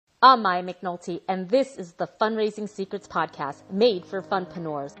I'm Maya McNulty, and this is the Fundraising Secrets Podcast, made for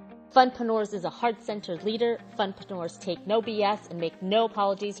funpreneurs. Funpreneurs is a heart-centered leader. Funpreneurs take no BS and make no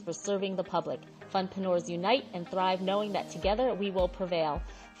apologies for serving the public. Funpreneurs unite and thrive knowing that together we will prevail.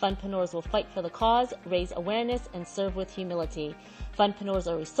 Funpreneurs will fight for the cause, raise awareness, and serve with humility. Funpreneurs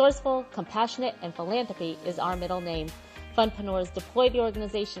are resourceful, compassionate, and philanthropy is our middle name. Funpreneurs deploy the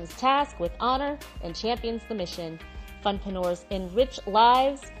organization's task with honor and champions the mission. Funpreneurs enrich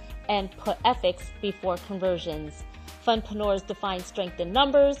lives and put ethics before conversions. Funpreneurs define strength in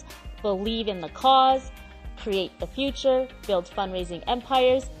numbers, believe in the cause, create the future, build fundraising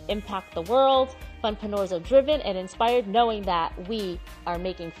empires, impact the world. Funpreneurs are driven and inspired knowing that we are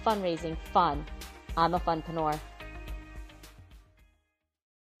making fundraising fun. I'm a funpreneur.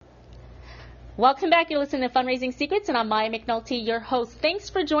 Welcome back. You're listening to Fundraising Secrets, and I'm Maya McNulty, your host. Thanks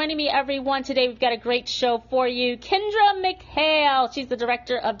for joining me, everyone. Today we've got a great show for you. Kendra McHale. She's the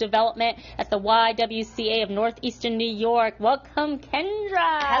Director of Development at the YWCA of Northeastern New York. Welcome,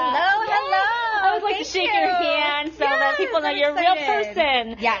 Kendra. Hello. I would like to shake your hand so that people know you're a real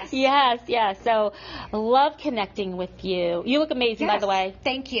person. Yes. So, love connecting with you. You look amazing, by the way.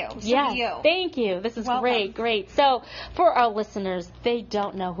 Thank you. Thank you. This is great. So, for our listeners, they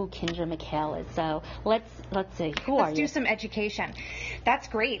don't know who Kendra McHale is. So, let's see. Who are you? Let's do some education. That's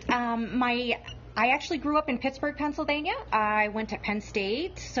great. I actually grew up in Pittsburgh, Pennsylvania. I went to Penn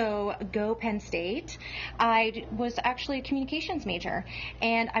State, so go Penn State. I was actually a communications major,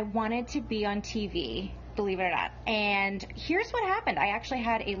 and I wanted to be on TV, believe it or not. And here's what happened. I actually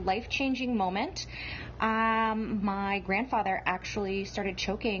had a life-changing moment. My grandfather actually started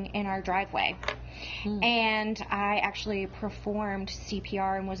choking in our driveway. And I actually performed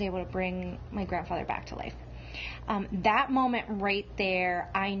CPR and was able to bring my grandfather back to life. That moment right there,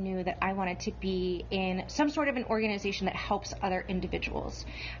 I knew that I wanted to be in some sort of an organization that helps other individuals.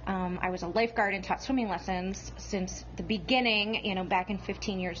 I was a lifeguard and taught swimming lessons since the beginning, back in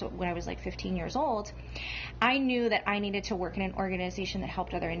when I was like 15 years old. I knew that I needed to work in an organization that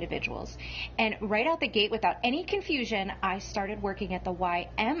helped other individuals. And right out the gate, without any confusion, I started working at the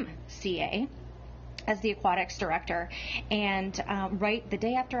YMCA as the aquatics director. And right the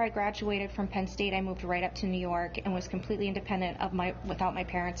day after I graduated from Penn State, I moved right up to New York and was completely independent without my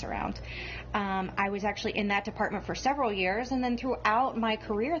parents around. I was actually in that department for several years, and then throughout my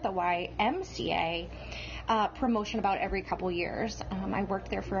career at the YMCA, promotion about every couple years. I worked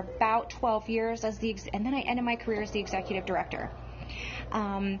there for about 12 years and then I ended my career as the executive director.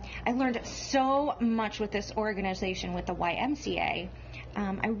 I learned so much with this organization, with the YMCA.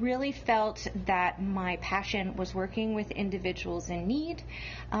 I really felt that my passion was working with individuals in need,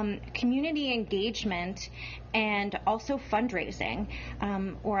 community engagement, and also fundraising,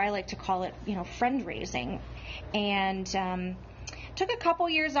 or I like to call it, friend-raising. And took a couple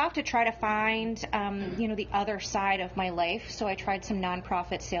years off to try to find, the other side of my life. So I tried some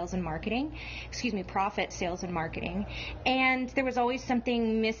profit sales and marketing. And there was always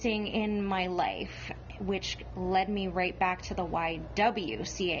something missing in my life, which led me right back to the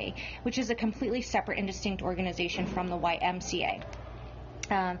YWCA, which is a completely separate and distinct organization from the YMCA.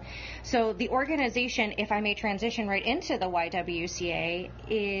 So the organization, if I may transition right into the YWCA,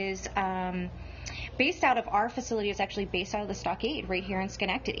 is based out of our facility. Is actually based out of the Stockade right here in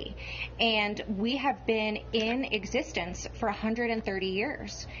Schenectady. And we have been in existence for 130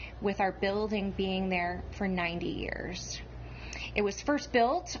 years, with our building being there for 90 years. It was first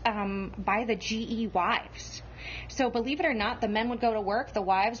built by the GE wives. So believe it or not, the men would go to work. The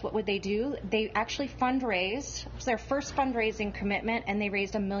wives, what would they do? They actually fundraise. It was their first fundraising commitment, and they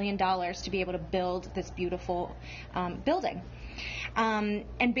raised $1 million to be able to build this beautiful building.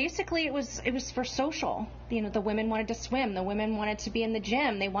 And basically it was for social. The women wanted to swim. The women wanted to be in the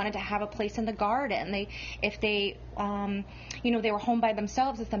gym. They wanted to have a place in the garden. They were home by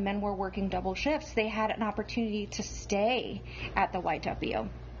themselves. If the men were working double shifts, they had an opportunity to stay at the YW.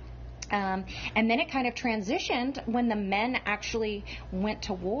 And then it kind of transitioned when the men actually went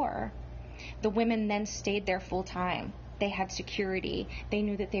to war. The women then stayed there full time. They had security. They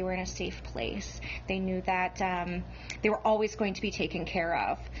knew that they were in a safe place. They knew that they were always going to be taken care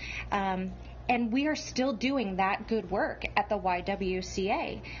of. And we are still doing that good work at the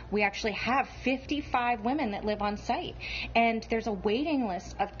YWCA. We actually have 55 women that live on site, and there's a waiting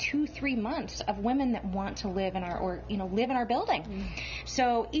list of 2-3 months of women that want to live in our building. Mm-hmm.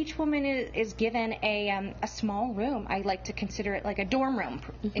 So each woman is given a small room. I like to consider it like a dorm room,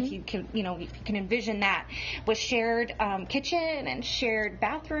 mm-hmm. if you can envision that, with shared kitchen and shared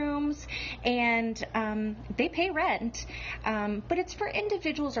bathrooms, and they pay rent, but it's for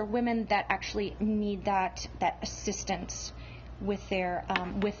individuals or women that actually need that assistance with their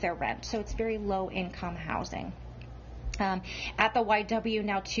rent. So it's very low income housing. At the YW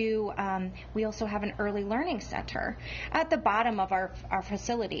now too, we also have an early learning center at the bottom of our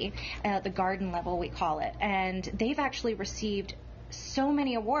facility, the garden level we call it, and they've actually received so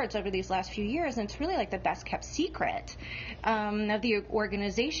many awards over these last few years, and it's really like the best kept secret of the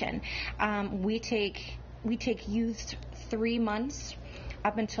organization. We take youth 3 months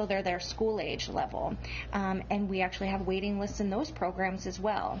up until they're their school age level, and we actually have waiting lists in those programs as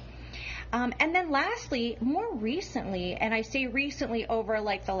well. And then lastly, more recently, and I say recently over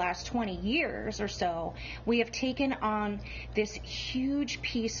like the last 20 years or so, we have taken on this huge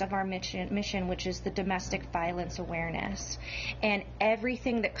piece of our mission, which is the domestic violence awareness and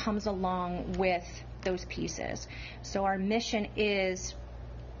everything that comes along with those pieces. So our mission is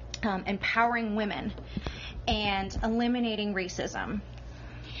empowering women and eliminating racism.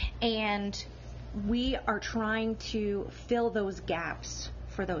 And we are trying to fill those gaps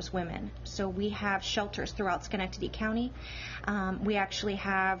for those women. So we have shelters throughout Schenectady County. We actually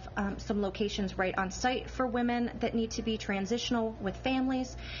have some locations right on site for women that need to be transitional with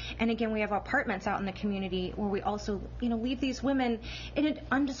families. And again, we have apartments out in the community where we also, leave these women in an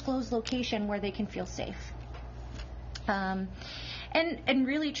undisclosed location where they can feel safe. And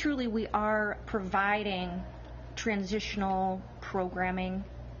really, truly, we are providing transitional programming,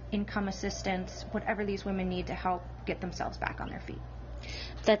 income assistance, whatever these women need to help get themselves back on their feet.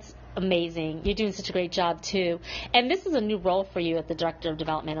 That's amazing. You're doing such a great job, too. And this is a new role for you at the Director of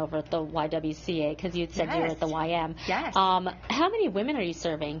Development over at the YWCA, because you had said you were at the YM. Yes. How many women are you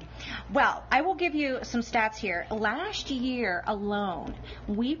serving? Well, I will give you some stats here. Last year alone,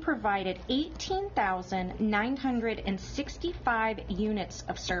 we provided 18,965 units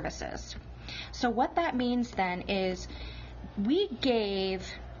of services. So what that means then is we gave...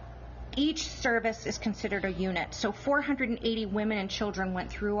 Each service is considered a unit. So 480 women and children went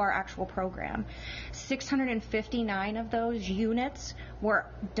through our actual program. 659 of those units were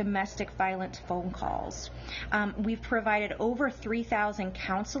domestic violence phone calls. We've provided over 3,000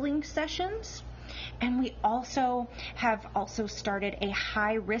 counseling sessions. And we also have started a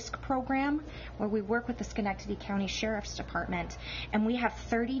high-risk program where we work with the Schenectady County Sheriff's Department, and we have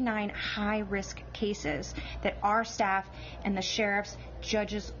 39 high-risk cases that our staff and the sheriffs,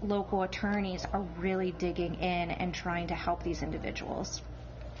 judges, local attorneys are really digging in and trying to help these individuals.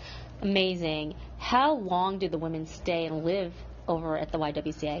 Amazing. How long do the women stay and live over at the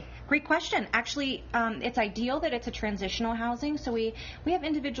YWCA? Great question. Actually, it's ideal that it's a transitional housing, so we have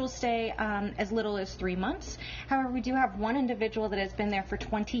individuals stay as little as 3 months. However, we do have one individual that has been there for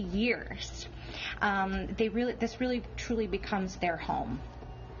 20 years. This really truly becomes their home.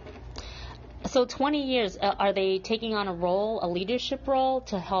 So 20 years, are they taking on a leadership role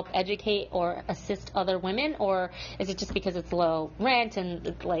to help educate or assist other women, or is it just because it's low rent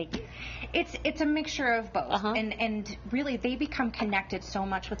and It's a mixture of both, and really they become connected so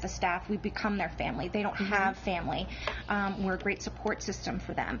much with the staff. We become their family. They don't have family. We're a great support system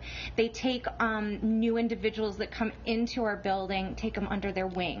for them. They take new individuals that come into our building, take them under their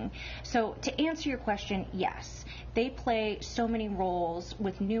wing. So to answer your question, yes, they play so many roles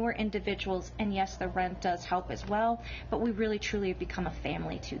with newer individuals, and yes, the rent does help as well, but we really truly have become a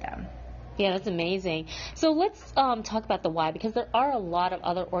family to them. Yeah, that's amazing. So let's talk about the Y, because there are a lot of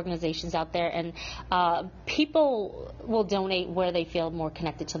other organizations out there, and people will donate where they feel more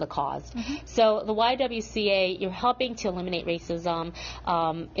connected to the cause. So the YWCA, you're helping to eliminate racism,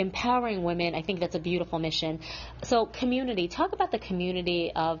 empowering women. I think that's a beautiful mission. So community, talk about the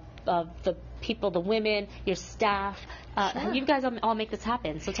community of the people, the women, your staff. Sure. You guys all make this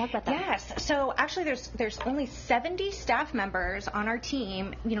happen. So talk about that. Yes. So actually, there's only 70 staff members on our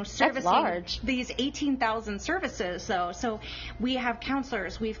team, servicing these 18,000 services. So we have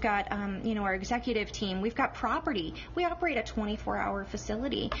counselors. We've got, our executive team. We've got property. We operate a 24-hour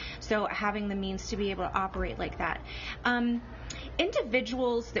facility. So having the means to be able to operate like that.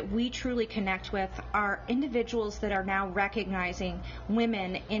 Individuals that we truly connect with are individuals that are now recognizing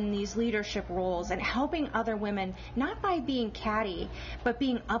women in these leadership roles and helping other women, not by being catty, but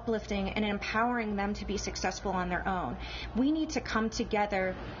being uplifting and empowering them to be successful on their own. We need to come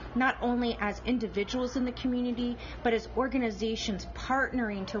together not only as individuals in the community, but as organizations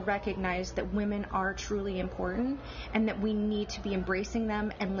partnering to recognize that women are truly important and that we need to be embracing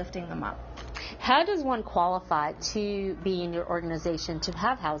them and lifting them up. How does one qualify to be in your organization to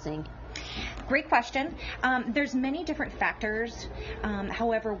have housing? Great question. There's many different factors.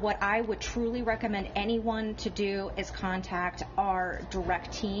 However, what I would truly recommend anyone to do is contact our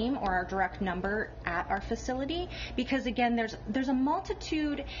direct team or our direct number at our facility, because again, there's a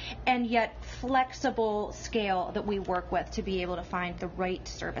multitude and yet flexible scale that we work with to be able to find the right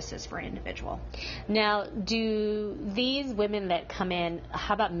services for an individual. Now, do these women that come in,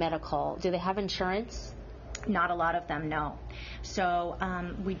 how about medical? Do they have insurance? Not a lot of them, no. So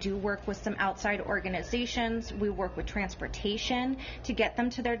we do work with some outside organizations. We work with transportation to get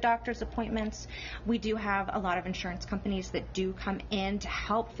them to their doctor's appointments. We do have a lot of insurance companies that do come in to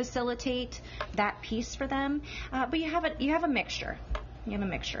help facilitate that piece for them. But you have a mixture. You have a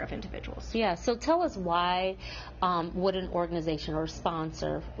mixture of individuals. Yeah, so tell us why would an organization or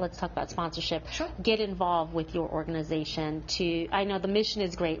sponsor, let's talk about sponsorship, Sure. get involved with your organization to, I know the mission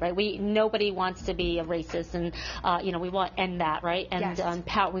is great, right? Nobody wants to be a racist, and, we want to end that, right? And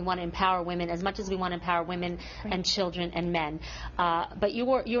yes. we want to empower women as much as we want to empower women and children and men. But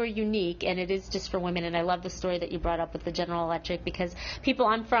you're unique, and it is just for women, and I love the story that you brought up with the General Electric, because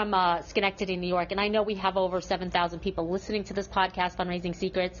I'm from Schenectady, New York, and I know we have over 7,000 people listening to this podcast on Fundraising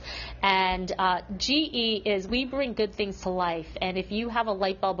Secrets, and GE is, we bring good things to life, and if you have a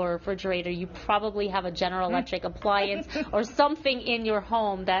light bulb or a refrigerator, you probably have a General Electric appliance or something in your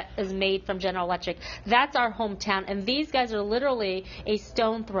home that is made from General Electric. That's our hometown, and these guys are literally a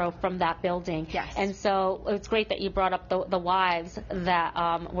stone throw from that building. Yes. And so it's great that you brought up the wives that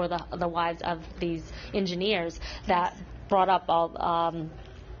were the wives of these engineers that brought up all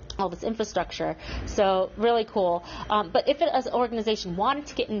this infrastructure. So really cool. But if it, as an organization, wanted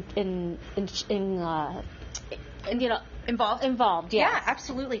to get involved, yes. Yeah,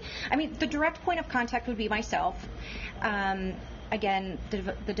 absolutely. I mean, the direct point of contact would be myself. Again,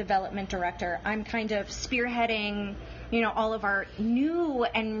 the development director. I'm kind of spearheading, all of our new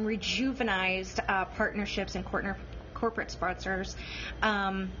and rejuvenized partnerships and corporate sponsors.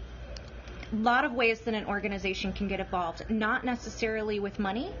 A lot of ways that an organization can get involved, not necessarily with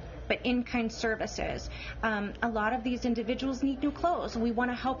money, but in-kind services. A lot of these individuals need new clothes. We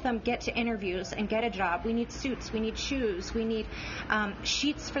want to help them get to interviews and get a job. We need suits, we need shoes, we need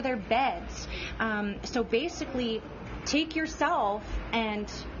sheets for their beds. So basically, take yourself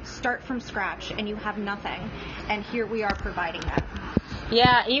and start from scratch, and you have nothing. And here we are providing that.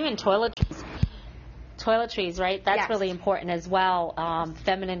 Yeah, even toiletries, right? That's yes. really important as well.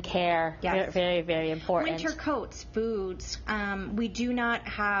 Feminine care, yes. very, very important. Winter coats, foods. We do not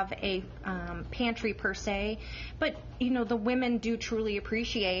have a pantry per se, but the women do truly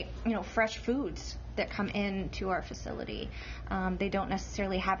appreciate fresh foods that come into our facility. They don't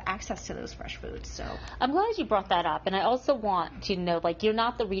necessarily have access to those fresh foods. So I'm glad you brought that up, and I also want to know, you're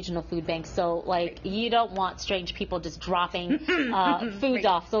not the regional food bank, so you don't want strange people just dropping food right.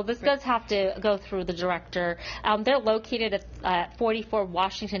 off. So this does have to go through the director. They're located at 44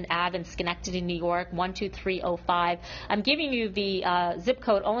 Washington Ave in Schenectady, New York, 12305. I'm giving you the zip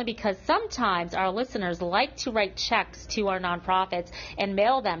code only because sometimes our listeners like to write checks to our nonprofits and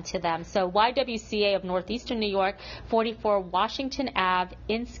mail them to them. So YWCA of Northeastern New York, 44 Washington Ave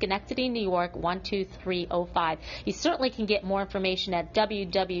in Schenectady, New York, 12305. You certainly can get more information at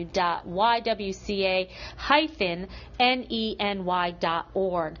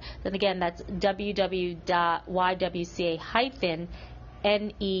www.ywca-neny.org. Then again, that's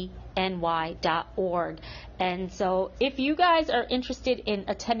www.ywca-neny.org. And so if you guys are interested in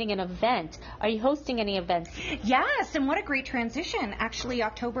attending an event, are you hosting any events? Yes, and what a great transition. Actually,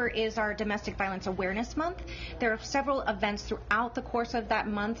 October is our Domestic Violence Awareness Month. There are several events throughout the course of that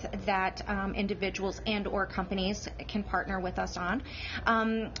month that individuals and or companies can partner with us on.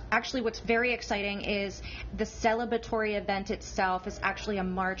 Actually, what's very exciting is the celebratory event itself is actually a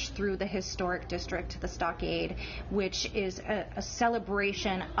march through the historic district to the Stockade, which is a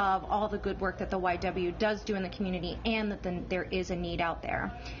celebration of all the good work that the YW does do in the community, and that there is a need out there.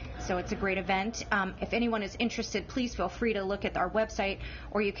 So it's a great event. If anyone is interested, please feel free to look at our website,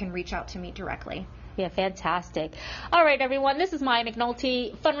 or you can reach out to me directly. Yeah, fantastic. All right, everyone, this is Maya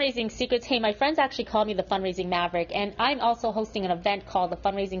McNulty, Fundraising Secrets. Hey, my friends actually call me the Fundraising Maverick, and I'm also hosting an event called the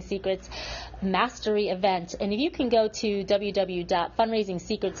Fundraising Secrets Mastery Event. And if you can go to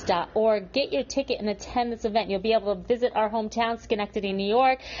www.fundraisingsecrets.org, get your ticket and attend this event. You'll be able to visit our hometown, Schenectady, New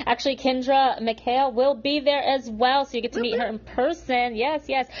York. Actually, Kendra McHale will be there as well, so you get to meet her in person. Yes,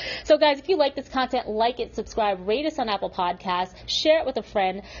 yes. So, guys, if you like this content, like it, subscribe, rate us on Apple Podcasts, share it with a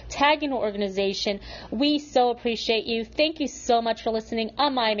friend, tag your organization. We so appreciate you. Thank you so much for listening.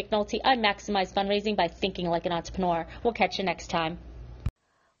 I'm Maya McNulty. I maximize fundraising by thinking like an entrepreneur. We'll catch you next time.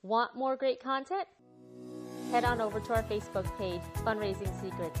 Want more great content? head on over to our Facebook page, Fundraising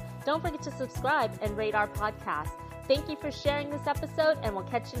Secrets. Don't forget to subscribe and rate our podcast. Thank you for sharing this episode, and we'll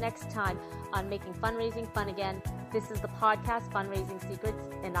catch you next time on Making Fundraising Fun Again. This is the podcast Fundraising Secrets,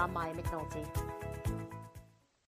 and I'm Maya McNulty.